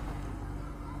 action. হ্যাঁ,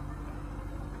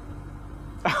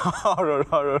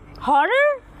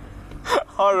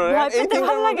 হরর। এই তিনটা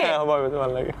ভালো লাগে? হ্যাঁ,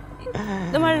 ভালো লাগে।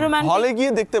 তোমার রোমান্টিক হলে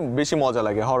গিয়ে দেখতে বেশি মজা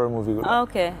লাগে হরর মুভিগুলো।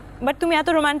 ওকে, বাট তুমি এত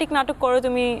রোমান্টিক নাটক করো,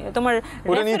 তুমি তোমার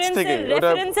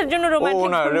রেফারেন্সের জন্য রোমান্টিক?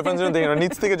 ও না, রেফারেন্সের দেখি না,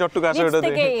 নিচ থেকে যতটুকু আসে ওটা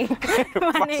দেখি,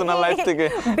 পার্সোনাল লাইফ থেকে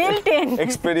বিল্ট ইন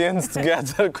এক্সপেরিয়েন্স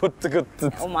গ্যাদার করতে।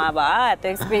 ও মা বা, এত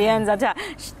এক্সপেরিয়েন্স। আচ্ছা,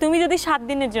 তুমি যদি 7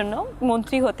 দিনের জন্য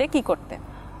মন্ত্রী হতে কি করতে?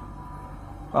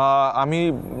 আমি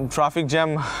ট্রাফিক জ্যাম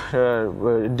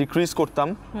ডিক্রিজ করতাম,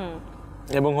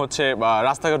 এবং হচ্ছে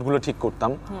রাস্তাঘাটগুলো ঠিক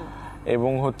করতাম,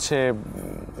 এবং হচ্ছে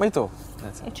এই তো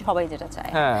সবাই যেটা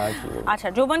চায়। হ্যাঁ। আচ্ছা,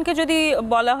 জোবানকে যদি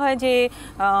বলা হয় যে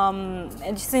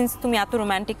সিন্স তুমি এত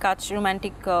রোমান্টিক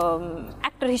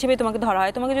অ্যাক্টর হিসেবে তোমাকে ধরা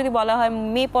হয়, তোমাকে যদি বলা হয়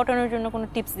মেয়ে পটানোর জন্য কোনো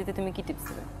টিপস দিতে, তুমি কি টিপস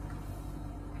দেবে?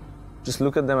 Just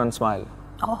look at them and smile.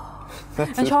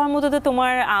 সবার মতো তো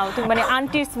তোমার মানে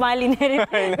আন্টির স্মাইল ইনহেরিট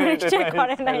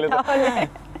করে নাই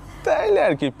তাইলে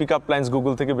আর কি পিক আপ লাইন্স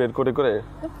গুগল থেকে বের করে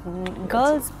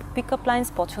গার্লস পিক আপ লাইন্স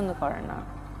পছন্দ করে না?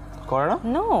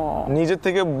 নো, নিজের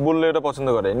থেকে বললে এটা পছন্দ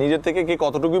করে। নিজের থেকে কি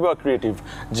কতটুকু বা ক্রিয়েটিভ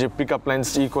যে পিক আপ লাইন্স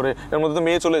করে, এর মধ্যে তো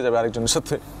মেয়ে চলে যাবে আরেকজনের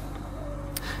সাথে।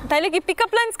 তাইলে কি পিক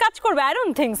আপ লাইন্স কাজ করবে? I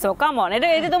don't think so. Come on, এটা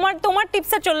তোমার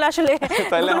টিপসে চলে আসলে।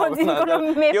 তাইলে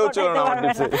কেউ চলে না আমার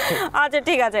টিপসে। আচ্ছা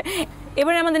ঠিক আছে,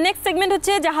 এবারে আমাদের নেক্সট সেগমেন্ট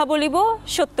হচ্ছে যাহা বলিব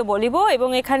সত্য বলিব, এবং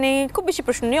এখানে খুব বেশি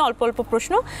প্রশ্ন নেই, অল্প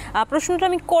প্রশ্নটা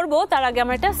আমি করব, তার আগে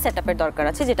আমার একটা সেটআপের দরকার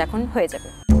আছে, যেটা এখন হয়ে যাবে।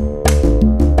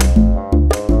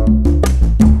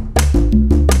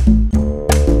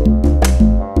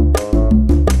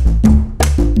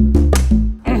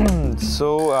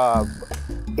 সো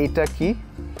এটা কি?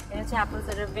 হচ্ছে অ্যাপল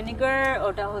সাইডার ভিনেগার,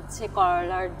 ওটা হচ্ছে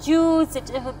করলার জুস,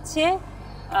 এটা হচ্ছে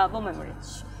বোম্বে মরিচ।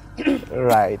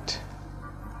 রাইট।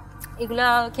 এগুলা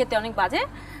খেতে অনেক বাজে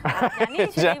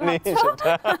জানি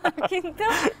সেটা, কিন্তু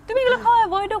তুমি এগুলো খাওয়া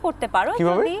অ্যাভয়েডও করতে পারো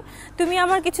যদি তুমি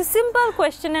আমার কিছু সিম্পল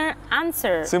কোশ্চেনের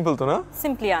আনসার, সিম্পল তো না,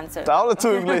 সিম্পলি আনসার, তাহলে তো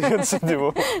এগুলো অ্যানসার দেব।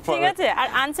 ঠিক আছে? আর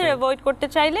আনসার অ্যাভয়েড করতে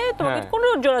চাইলে তোমাকে কোনো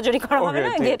জোরাজোরি করা হবে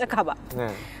না যে এটা খাবা।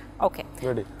 হ্যাঁ ওকে,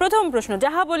 রেডি। প্রথম প্রশ্ন,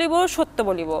 যাহা বলিব সত্য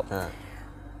বলিব।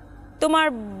 তোমার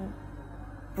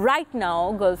রাইট নাও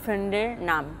গার্লফ্রেন্ডের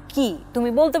নাম কি? তুমি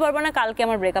বলতে পারবে না কালকে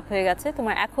আমার ব্রেকআপ হয়ে গেছে,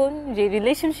 তোমার এখন যে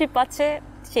রিলেশনশিপ আছে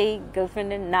সেই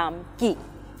গার্লফ্রেন্ডের নাম কি?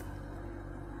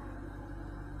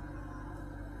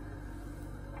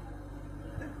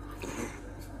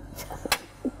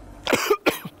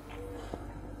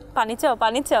 পানি চাও,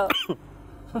 পানি চাও।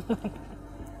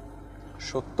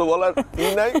 সত্য বলার ই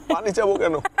নাই, পানি চাবো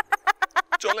কেন?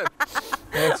 চলেন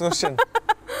নেক্সট কোশ্চেন।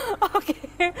 ওকে,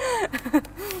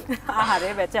 আরে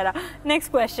বেচারা। Next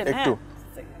question. একটু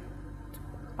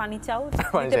পানি চাও,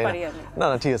 দিতে পারি আমি। না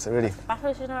না ঠিক আছে, রেডি।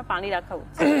 পাশাপাশি আমার পানি রাখা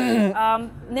উচিত।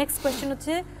 নেক্সট কোশ্চেন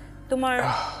হচ্ছে তোমার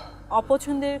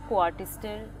অপছন্দের কো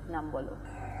আর্টিস্টের নাম বলো।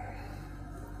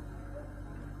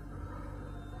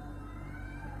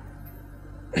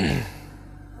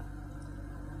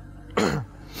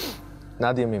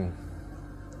 নাদিয়া মিম।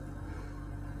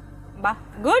 বাহ,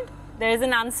 good, there is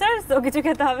an answer, so কিছু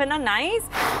খেতে হবে না। নাইস।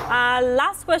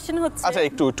 লাস্ট কোশ্চেন হচ্ছে, আচ্ছা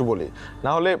একটু বলি,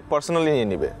 না হলে পার্সোনালি নিয়ে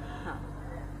নিবে।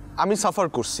 আমি সাফার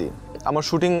করছি, আমার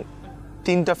শুটিং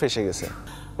 3টা ফেসে গেছে,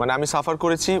 মানে আমি সাফার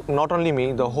করেছি, not only me,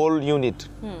 the whole unit,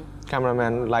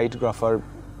 cameraman, লাইটগ্রাফার,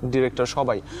 director,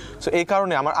 সবাই। সো এই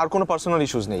কারণে আমার আর কোনো পার্সোনাল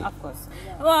ইস্যুস নেই। Of course,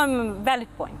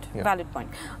 valid point, valid point.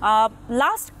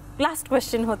 Last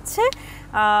question হচ্ছে,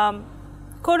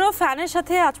 কোনো ফ্যানের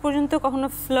সাথে আজ পর্যন্ত কখনো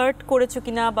ফ্লার্ট করেছো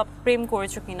কিনা বা প্রেম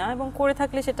করেছো কিনা, এবং করে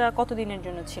থাকলে সেটা কতদিনের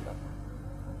জন্য ছিল?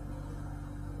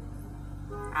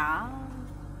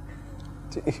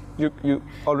 You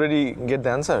already get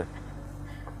the answer?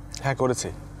 হ্যাঁ করেছি।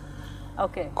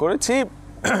 ওকে, করেছি।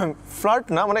 ফ্লার্ট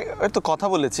না, মানে তো কথা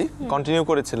বলেছি, কন্টিনিউ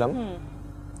করেছিলাম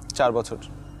 4 বছর।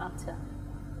 আচ্ছা,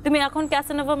 তুমি এখন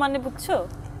ক্যাসানোভা মানে বুঝছো?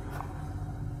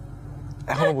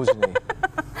 এখনো বুঝিনি।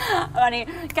 মানে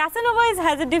Casanova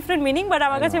has a different meaning, but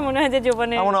আমার কাছে মনে হয় যে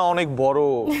জোবানের আমরা অনেক বড়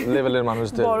লেভেলের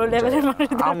মানুষদের,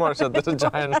 আমার সাথে তো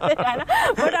যায় না।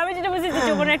 বাট আমি যেটা বলছি যে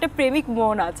জোবানের একটা প্রেমিক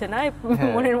মন আছে না,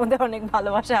 মনের মধ্যে অনেক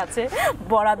ভালোবাসা আছে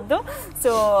বরাদ্দ।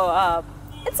 So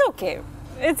it's okay,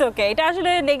 it's okay, এটা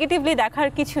আসলে নেগেটিভলি দেখার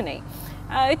কিছু নেই।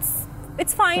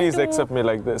 It's fine. Please accept me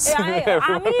like this.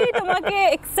 আমি তোমাকে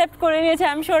accept করে নিয়েছি,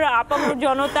 I'm sure আপামর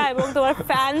জনতা এবং তোমার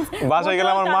ফ্যান্স। বাসায় গেলে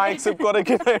আমার মা accept করে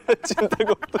কিনা এটা চিন্তা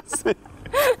করতেছি।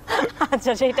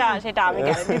 আচ্ছা, সেটা আমি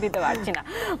গ্যারান্টি দিতে পারছি না।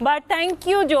 But thank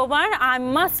you Jovan, I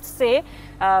must say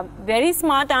very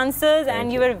smart answers and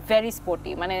you were very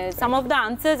sporty. মানে some of the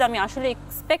answers আমি আসলে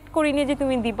expect করিনি যে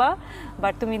তুমি দিবা,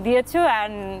 but তুমি দিয়েছো,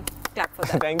 and clap for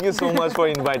that. Thank you so much for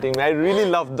inviting me. I really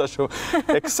loved the show,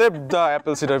 except the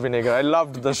apple cider vinegar. I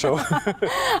loved the show.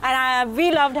 And we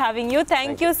loved having you.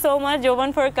 Thank you so much Jovan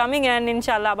for coming, and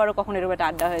inshallah আবারো কখনো এরকম একটা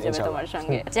আড্ডা হয়ে যাবে তোমার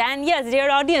সঙ্গে। And yes, dear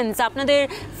audience, আপনাদের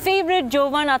ফেভারিট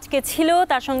Jovan আজকে ছিল,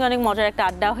 তার সঙ্গে অনেক মজার একটা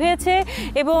আড্ডা হয়েছে,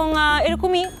 এবং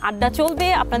এরকমই আড্ডা চলবে।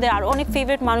 আপনাদের আরো অনেক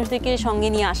ফেভারিট মানুষদেরকে সঙ্গে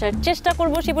নিয়ে আসার চেষ্টা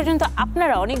করব। সে পর্যন্ত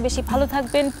আপনারা অনেক বেশি ভালো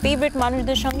থাকবেন, ফেভারিট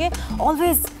মানুষদের সঙ্গে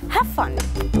অলওয়েজ হ্যাভ ফান।